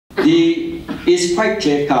It's quite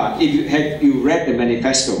clear-cut. If you read the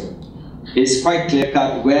manifesto, it's quite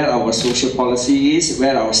clear-cut where our social policy is,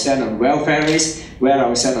 where our stand on welfare is, where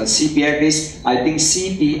our stand on CPF is. I think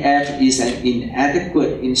CPF is an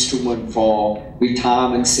inadequate instrument for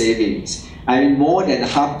retirement savings. I mean, more than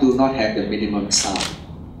half do not have the minimum sum.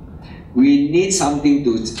 We need something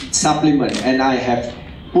to supplement, and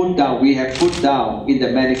we have put down in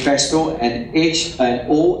the manifesto an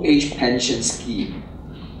old age pension scheme.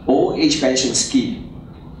 Old age pension scheme.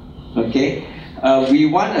 Okay? We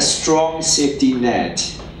want a strong safety net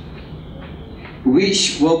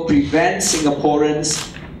which will prevent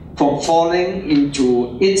Singaporeans from falling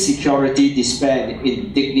into insecurity, despair, and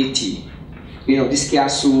indignity. You know, this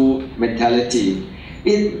kiasu mentality.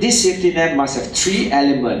 This safety net must have three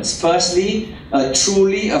elements. Firstly, a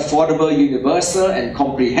truly affordable, universal, and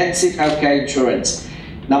comprehensive healthcare insurance.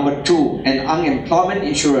 Number two, an unemployment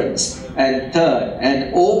insurance. And third,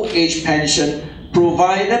 an old age pension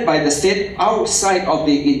provided by the state outside of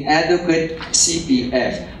the inadequate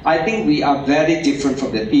CPF. I think we are very different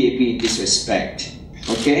from the PAP in this respect.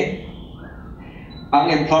 Okay?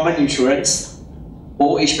 Unemployment insurance,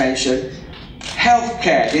 old age pension,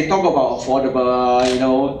 healthcare. They talk about affordable, you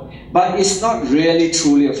know, but it's not really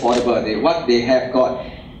truly affordable. What they have got,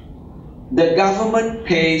 the government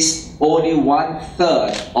pays only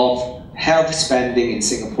 1/3 of health spending in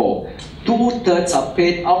Singapore. 2/3 are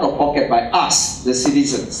paid out of pocket by us, the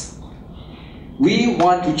citizens. We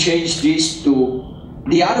want to change this to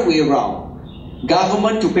the other way around.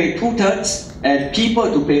 Government to pay 2/3 and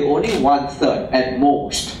people to pay only 1/3 at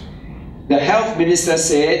most. The health minister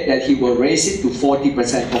said that he will raise it to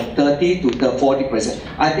 40%, from 30 to 40%.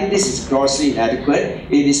 I think this is grossly inadequate.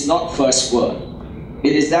 It is not first world.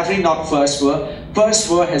 It is definitely not first world. First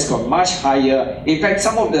world has got much higher. In fact,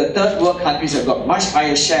 some of the third world countries have got much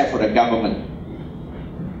higher share for the government.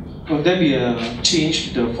 Will there be a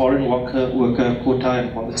change to the foreign worker quota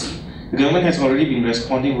and policy? The government has already been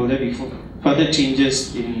responding. Will there be further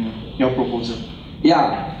changes in your proposal?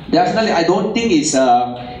 Yeah, definitely. I don't think it's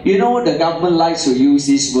you know, the government likes to use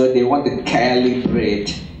this word. They want to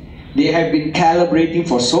calibrate. They have been calibrating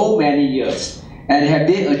for so many years. And have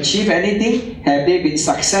they achieved anything? Have they been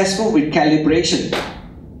successful with calibration?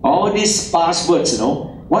 All these buzzwords, you know,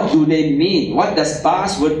 what do they mean? What does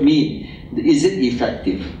buzzword mean? Is it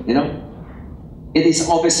effective? You know, it is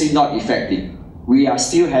obviously not effective. We are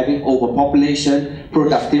still having overpopulation.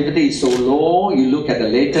 Productivity is so low. You look at the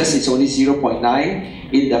latest; it's only 0.9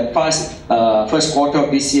 in the first quarter of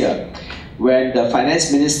this year. When the finance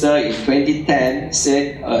minister in 2010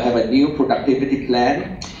 said have a new productivity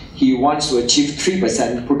plan, he wants to achieve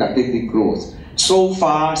 3% productivity growth. So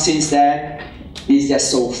far, since then, it's just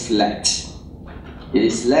so flat. It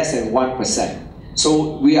is less than 1%.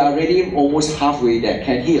 So we are already almost halfway there.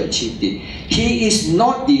 Can he achieve it? He is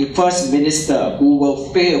not the first minister who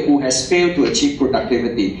has failed to achieve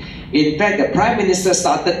productivity. In fact, the Prime Minister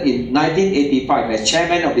started in 1985 as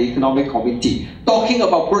chairman of the Economic Committee, talking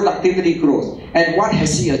about productivity growth. And what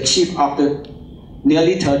has he achieved after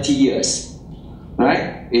nearly 30 years?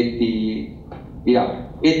 Right?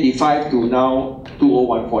 85 to now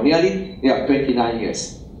 2014, nearly 29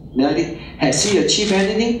 years. Nearly. Has he achieved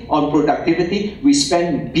anything on productivity? We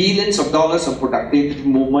spend billions of dollars on productivity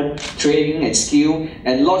movement, training and skill,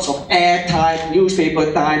 and lots of air time,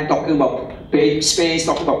 newspaper time, talking about space,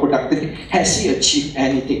 talking about productivity. Has he achieved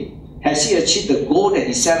anything? Has he achieved the goal that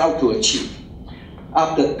he set out to achieve?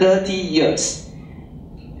 After 30 years,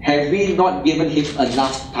 have we not given him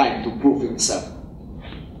enough time to prove himself?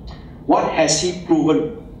 What has he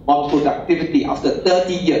proven on productivity after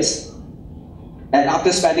 30 years? And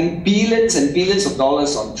after spending billions and billions of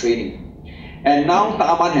dollars on training. And now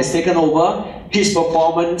Taman has taken over, his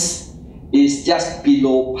performance is just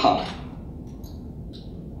below par.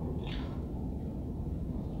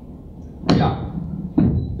 Yeah.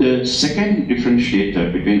 The second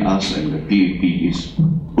differentiator between us and the PAP is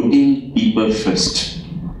putting people first.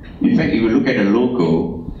 In fact, if you look at the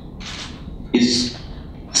logo, it's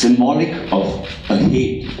symbolic of a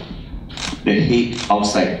head, the head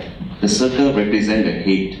outside. The circle represents the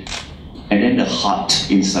head, and then the heart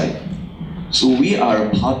inside. So we are a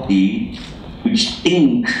party which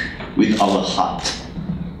think with our heart.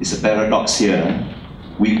 It's a paradox here.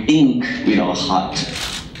 We think with our heart.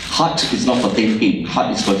 Heart is not for thinking,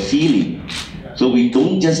 heart is for feeling. So we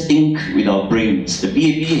don't just think with our brains. The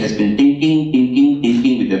PAP has been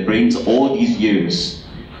thinking with their brains all these years.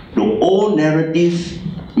 The old narrative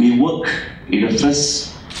may work in the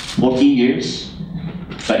first 40 years,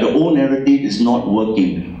 but the old narrative is not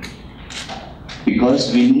working.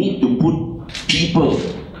 Because we need to put people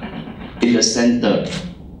in the center.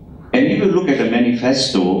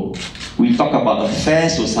 manifesto, we talk about a fair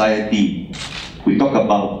society. We talk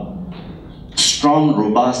about strong,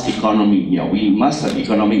 robust economy. Yeah, we must have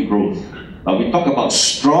economic growth. But we talk about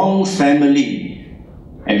strong family.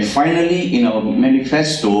 And finally, in our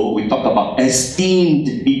manifesto, we talk about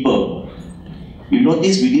esteemed people. You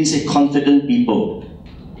notice we didn't say confident people.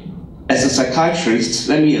 As a psychiatrist,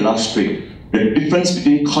 let me illustrate the difference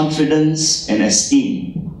between confidence and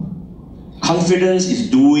esteem. Confidence is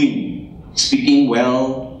doing, speaking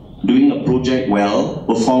well, doing a project well,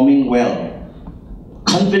 performing well.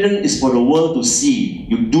 Confidence is for the world to see.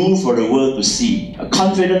 You do for the world to see. A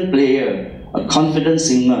confident player, a confident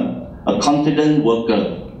singer, a confident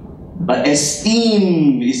worker. But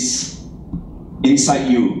esteem is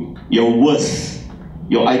inside you, your worth,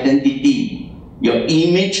 your identity, your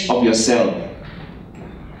image of yourself,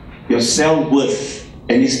 your self-worth,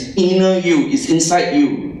 and it's inner you, it's inside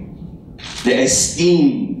you. The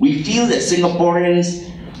esteem. We feel that Singaporeans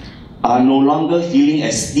are no longer feeling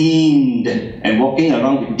esteemed and walking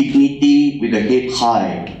around with dignity, with the head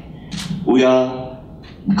high. We are,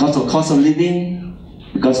 because of cost of living,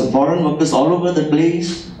 because of foreign workers all over the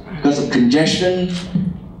place, because of congestion,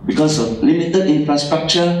 because of limited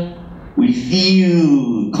infrastructure, we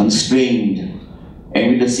feel constrained.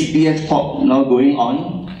 And with the CPF talk now going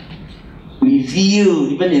on, we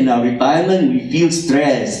feel, even in our retirement, we feel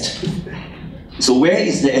stressed. So where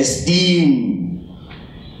is the esteem?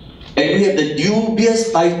 And we have the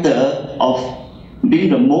dubious title of being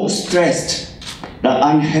the most stressed, the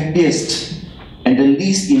unhappiest, and the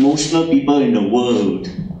least emotional people in the world.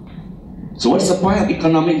 So what's the point of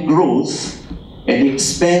economic growth at the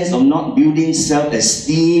expense of not building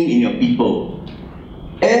self-esteem in your people?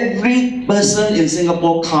 Every person in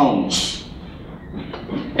Singapore counts.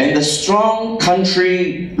 And the strong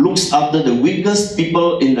country looks after the weakest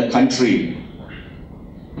people in the country.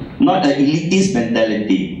 Not an elitist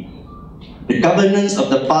mentality. The governance of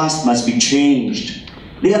the past must be changed.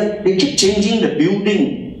 They keep changing the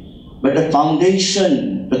building, but the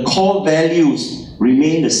foundation, the core values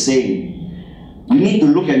remain the same. We need to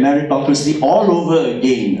look at meritocracy all over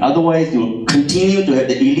again, otherwise you'll continue to have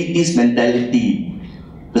the elitist mentality.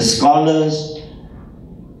 The scholars,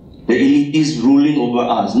 the elitists ruling over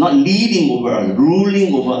us, not leading over us,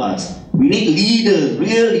 ruling over us. We need leaders,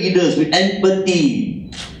 real leaders with empathy.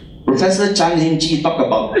 Professor Chan Heng Chi talked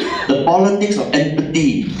about the politics of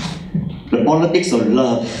empathy, the politics of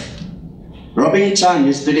love. Robin Chan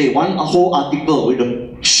yesterday, one whole article with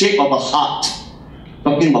the shape of a heart,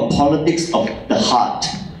 talking about politics of the heart.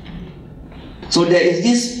 So there is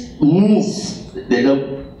this move that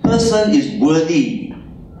the person is worthy,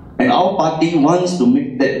 and our party wants to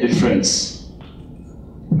make that difference.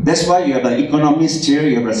 That's why you have an economist here,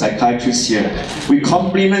 you have a psychiatrist here. We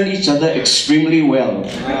complement each other extremely well.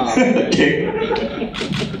 Okay.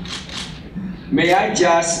 May I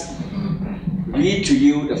just read to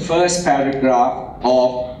you the first paragraph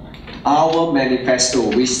of our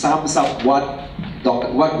manifesto, which sums up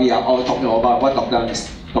what we are all talking about, what Dr. Ang is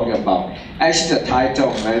talking about. Actually, the title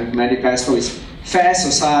of my manifesto is Fair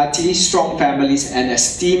Society, Strong Families, and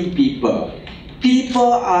Esteemed People.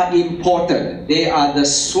 People are important. They are the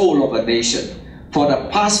soul of a nation. For the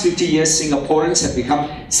past 50 years, Singaporeans have become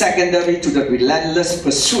secondary to the relentless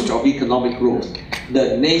pursuit of economic growth.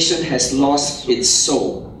 The nation has lost its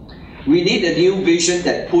soul. We need a new vision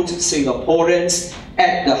that puts Singaporeans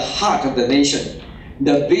at the heart of the nation.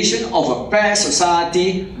 The vision of a fair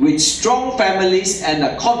society with strong families and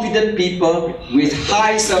a confident people with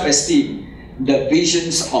high self-esteem. The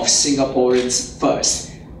visions of Singaporeans first.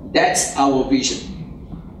 That's our vision.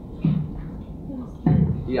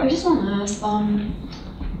 Yeah. I just want to ask,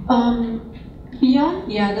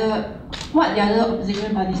 beyond what the other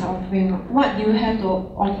opposition parties are offering, what do you have to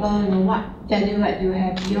offer, what value add do you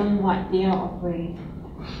have beyond what they are offering?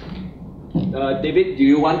 David, do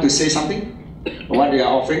you want to say something? What they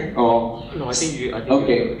are offering? Or No, I think you.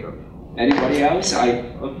 okay. Anybody else? I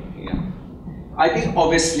think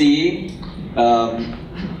obviously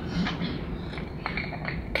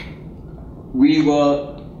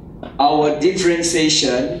our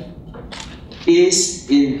differentiation is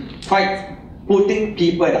in quite putting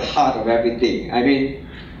people at the heart of everything. I mean,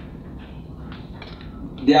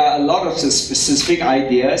 there are a lot of specific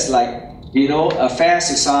ideas like, a fair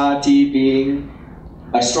society being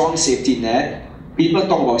a strong safety net. People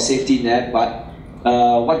talk about safety net, but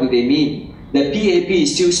what do they mean? The PAP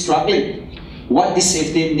is still struggling. What this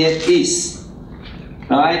safety net is.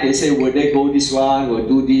 Right? They say, will they go this one, will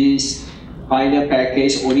do this, pioneer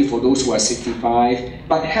package only for those who are 65.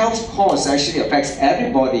 But health costs actually affects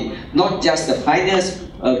everybody, not just the pioneers,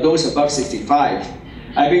 those above 65.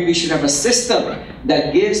 I mean, we should have a system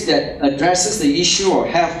that addresses the issue of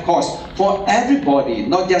health costs for everybody,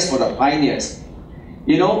 not just for the pioneers.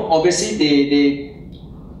 You know, obviously they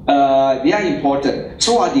are important.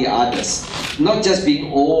 So are the others. Not just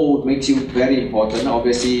being old makes you very important.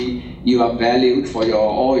 Obviously, you are valued for your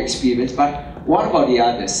old experience. But what about the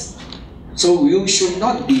others? So you should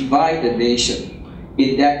not divide the nation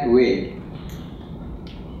in that way.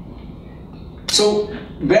 So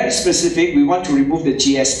very specific, we want to remove the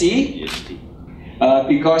GST.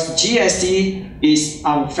 Because GST is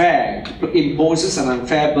unfair, imposes an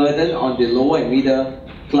unfair burden on the lower and middle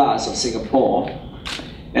class of Singapore.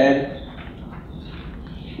 And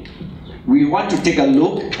we want to take a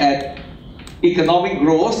look at economic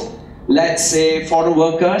growth. Let's say foreign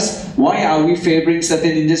workers. Why are we favoring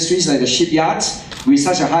certain industries like the shipyards with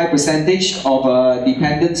such a high percentage of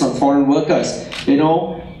dependence on foreign workers? You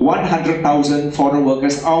know, 100,000 foreign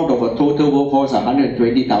workers out of a total workforce of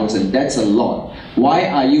 120,000. That's a lot. Why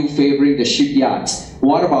are you favoring the shipyards?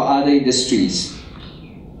 What about other industries?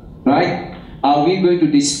 Right? Are we going to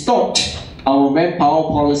distort our manpower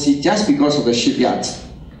policy just because of the shipyards?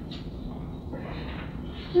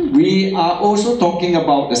 We are also talking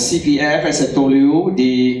about the CPF, as I told you,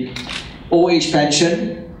 the old age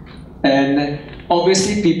pension. And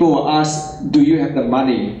obviously people will ask, do you have the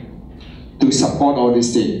money to support all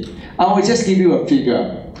these things? I will just give you a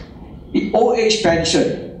figure. The old age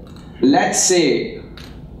pension, let's say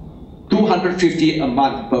 250 a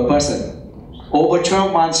month per person. Over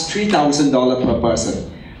 12 months, $3,000 per person.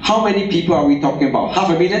 How many people are we talking about?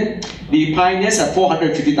 500,000? The pioneers are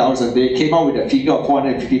 450,000. They came out with a figure of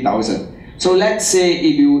 450,000. So let's say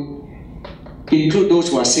if you include those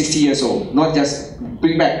who are 60 years old, not just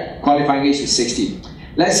bring back qualifying age to 60.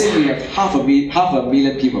 Let's say we have half a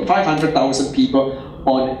million people, 500,000 people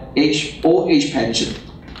on old age pension.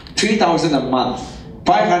 3,000 a month,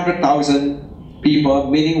 500,000 people,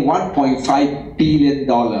 meaning $1.5 billion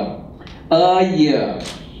a year.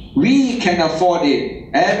 We can afford it.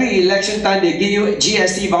 Every election time they give you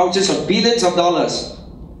GST vouchers of billions of dollars.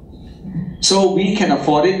 So we can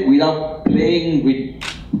afford it without playing with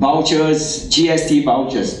vouchers, GST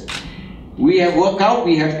vouchers. We have worked out,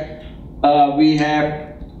 we have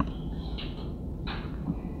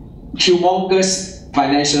humongous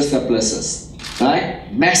financial surpluses,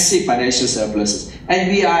 right? Massive financial surpluses.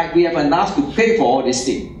 And we have enough to pay for all these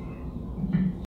things.